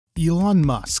Elon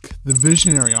Musk, the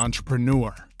visionary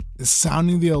entrepreneur, is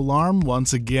sounding the alarm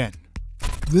once again.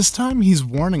 This time he's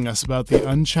warning us about the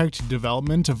unchecked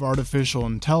development of artificial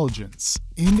intelligence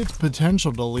and its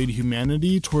potential to lead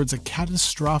humanity towards a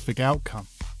catastrophic outcome.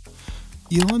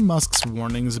 Elon Musk's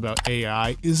warnings about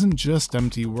AI isn't just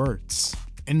empty words.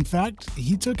 In fact,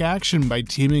 he took action by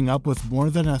teaming up with more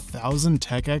than 1,000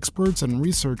 tech experts and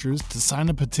researchers to sign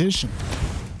a petition.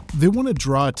 They want to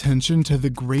draw attention to the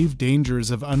grave dangers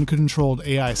of uncontrolled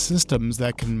AI systems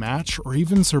that can match or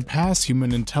even surpass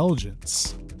human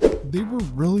intelligence. They were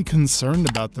really concerned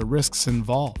about the risks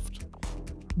involved.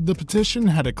 The petition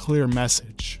had a clear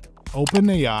message.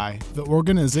 OpenAI, the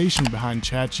organization behind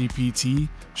ChatGPT,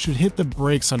 should hit the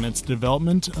brakes on its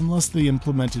development unless they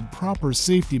implemented proper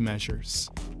safety measures.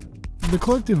 The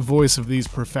collective voice of these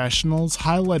professionals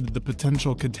highlighted the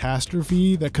potential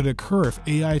catastrophe that could occur if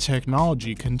AI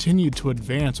technology continued to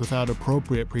advance without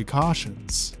appropriate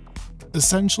precautions.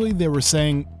 Essentially, they were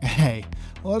saying, hey,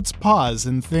 let's pause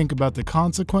and think about the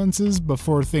consequences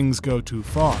before things go too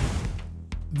far.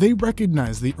 They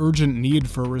recognize the urgent need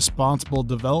for responsible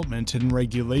development and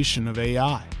regulation of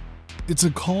AI. It's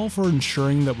a call for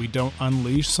ensuring that we don't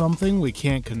unleash something we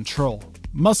can't control.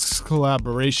 Musk's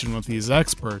collaboration with these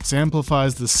experts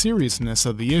amplifies the seriousness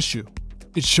of the issue.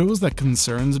 It shows that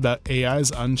concerns about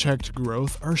AI's unchecked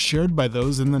growth are shared by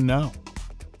those in the know.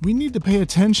 We need to pay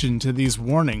attention to these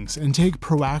warnings and take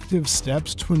proactive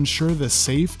steps to ensure the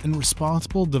safe and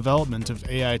responsible development of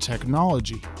AI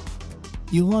technology.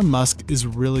 Elon Musk is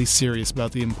really serious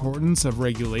about the importance of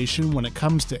regulation when it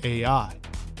comes to AI.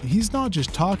 He's not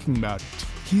just talking about it,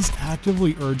 he's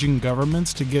actively urging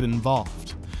governments to get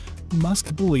involved.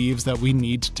 Musk believes that we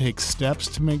need to take steps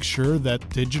to make sure that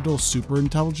digital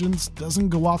superintelligence doesn't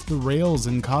go off the rails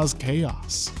and cause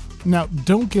chaos. Now,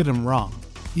 don't get him wrong.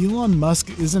 Elon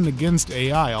Musk isn't against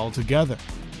AI altogether.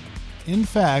 In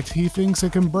fact, he thinks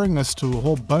it can bring us to a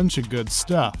whole bunch of good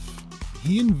stuff.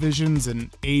 He envisions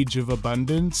an age of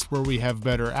abundance where we have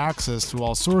better access to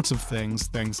all sorts of things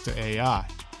thanks to AI.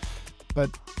 But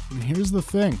here's the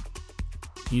thing.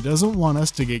 He doesn't want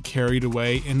us to get carried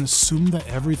away and assume that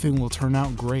everything will turn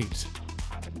out great.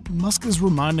 Musk is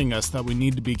reminding us that we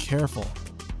need to be careful.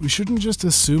 We shouldn't just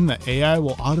assume that AI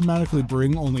will automatically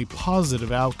bring only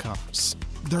positive outcomes.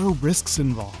 There are risks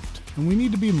involved, and we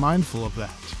need to be mindful of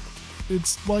that.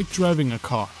 It's like driving a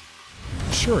car.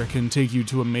 Sure, it can take you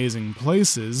to amazing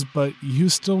places, but you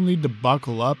still need to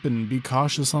buckle up and be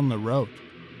cautious on the road.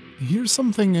 Here's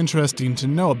something interesting to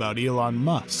know about Elon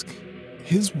Musk.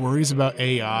 His worries about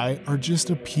AI are just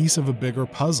a piece of a bigger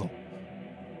puzzle.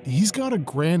 He's got a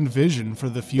grand vision for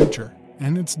the future,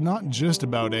 and it's not just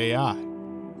about AI.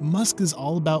 Musk is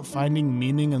all about finding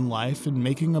meaning in life and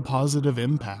making a positive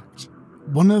impact.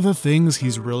 One of the things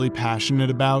he's really passionate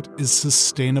about is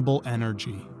sustainable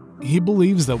energy. He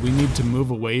believes that we need to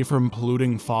move away from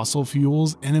polluting fossil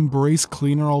fuels and embrace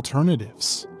cleaner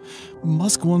alternatives.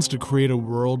 Musk wants to create a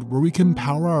world where we can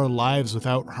power our lives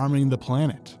without harming the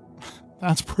planet.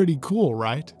 That's pretty cool,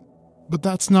 right? But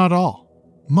that's not all.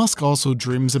 Musk also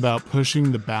dreams about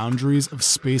pushing the boundaries of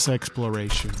space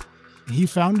exploration. He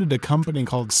founded a company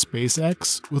called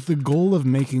SpaceX with the goal of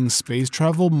making space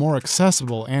travel more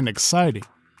accessible and exciting.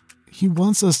 He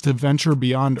wants us to venture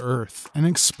beyond Earth and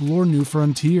explore new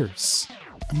frontiers.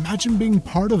 Imagine being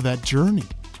part of that journey.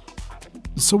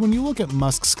 So when you look at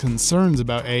Musk's concerns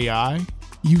about AI,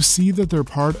 you see that they're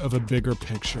part of a bigger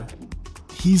picture.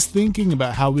 He's thinking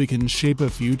about how we can shape a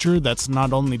future that's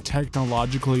not only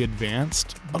technologically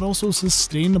advanced, but also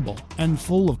sustainable and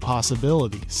full of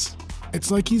possibilities. It's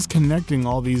like he's connecting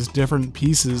all these different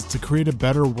pieces to create a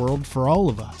better world for all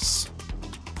of us.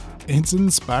 It's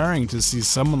inspiring to see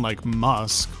someone like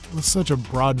Musk with such a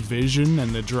broad vision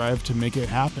and the drive to make it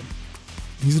happen.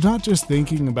 He's not just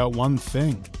thinking about one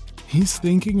thing, he's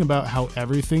thinking about how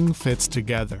everything fits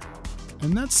together.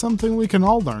 And that's something we can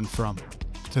all learn from.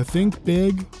 To think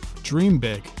big, dream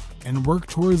big, and work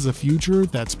towards a future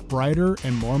that's brighter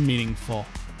and more meaningful.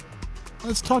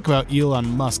 Let's talk about Elon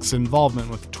Musk's involvement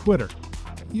with Twitter.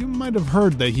 You might have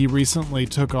heard that he recently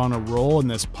took on a role in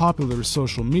this popular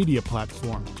social media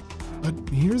platform. But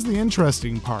here's the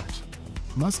interesting part.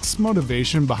 Musk's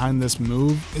motivation behind this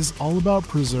move is all about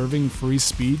preserving free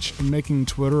speech and making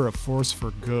Twitter a force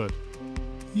for good.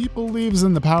 He believes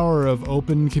in the power of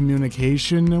open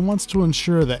communication and wants to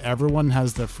ensure that everyone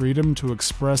has the freedom to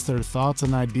express their thoughts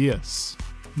and ideas.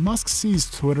 Musk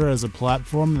sees Twitter as a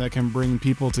platform that can bring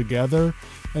people together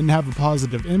and have a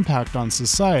positive impact on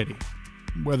society,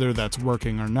 whether that's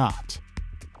working or not.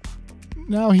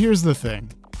 Now here's the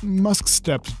thing. Musk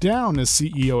stepped down as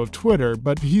CEO of Twitter,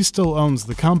 but he still owns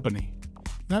the company.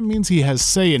 That means he has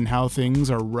say in how things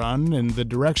are run and the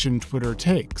direction Twitter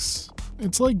takes.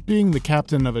 It's like being the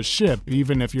captain of a ship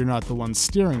even if you're not the one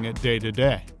steering it day to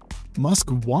day. Musk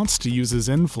wants to use his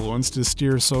influence to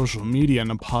steer social media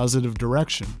in a positive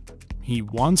direction. He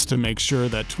wants to make sure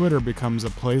that Twitter becomes a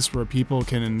place where people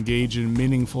can engage in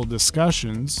meaningful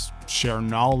discussions, share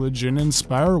knowledge, and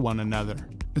inspire one another.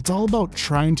 It's all about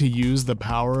trying to use the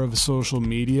power of social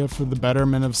media for the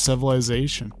betterment of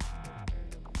civilization.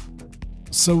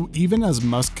 So even as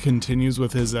Musk continues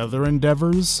with his other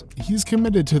endeavors, he's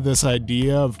committed to this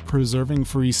idea of preserving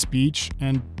free speech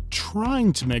and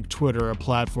trying to make Twitter a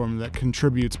platform that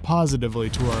contributes positively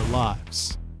to our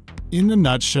lives. In a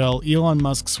nutshell, Elon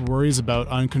Musk's worries about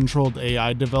uncontrolled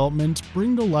AI development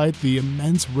bring to light the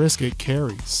immense risk it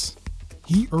carries.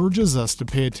 He urges us to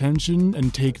pay attention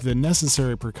and take the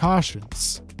necessary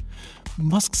precautions.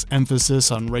 Musk's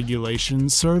emphasis on regulation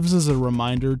serves as a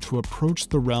reminder to approach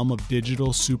the realm of digital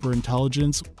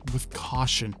superintelligence with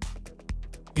caution.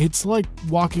 It's like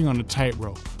walking on a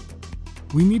tightrope.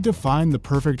 We need to find the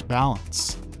perfect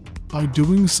balance. By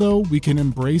doing so, we can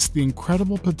embrace the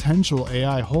incredible potential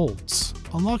AI holds,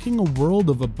 unlocking a world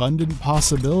of abundant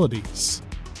possibilities.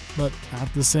 But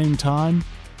at the same time,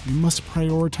 we must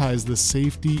prioritize the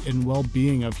safety and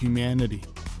well-being of humanity.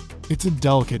 It's a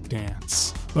delicate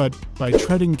dance, but by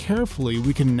treading carefully,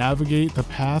 we can navigate the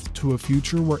path to a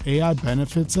future where AI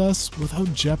benefits us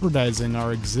without jeopardizing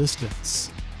our existence.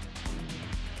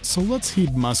 So let's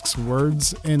heed Musk's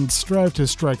words and strive to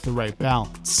strike the right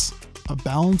balance. A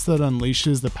balance that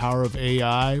unleashes the power of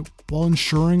AI while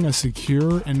ensuring a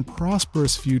secure and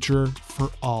prosperous future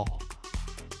for all.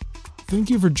 Thank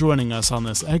you for joining us on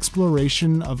this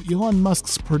exploration of Elon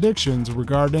Musk's predictions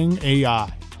regarding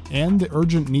AI and the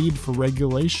urgent need for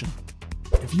regulation.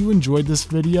 If you enjoyed this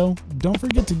video, don't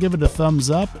forget to give it a thumbs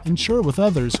up and share it with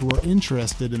others who are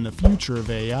interested in the future of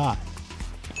AI.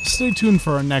 Stay tuned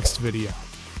for our next video,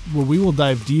 where we will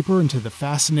dive deeper into the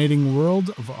fascinating world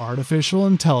of artificial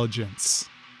intelligence.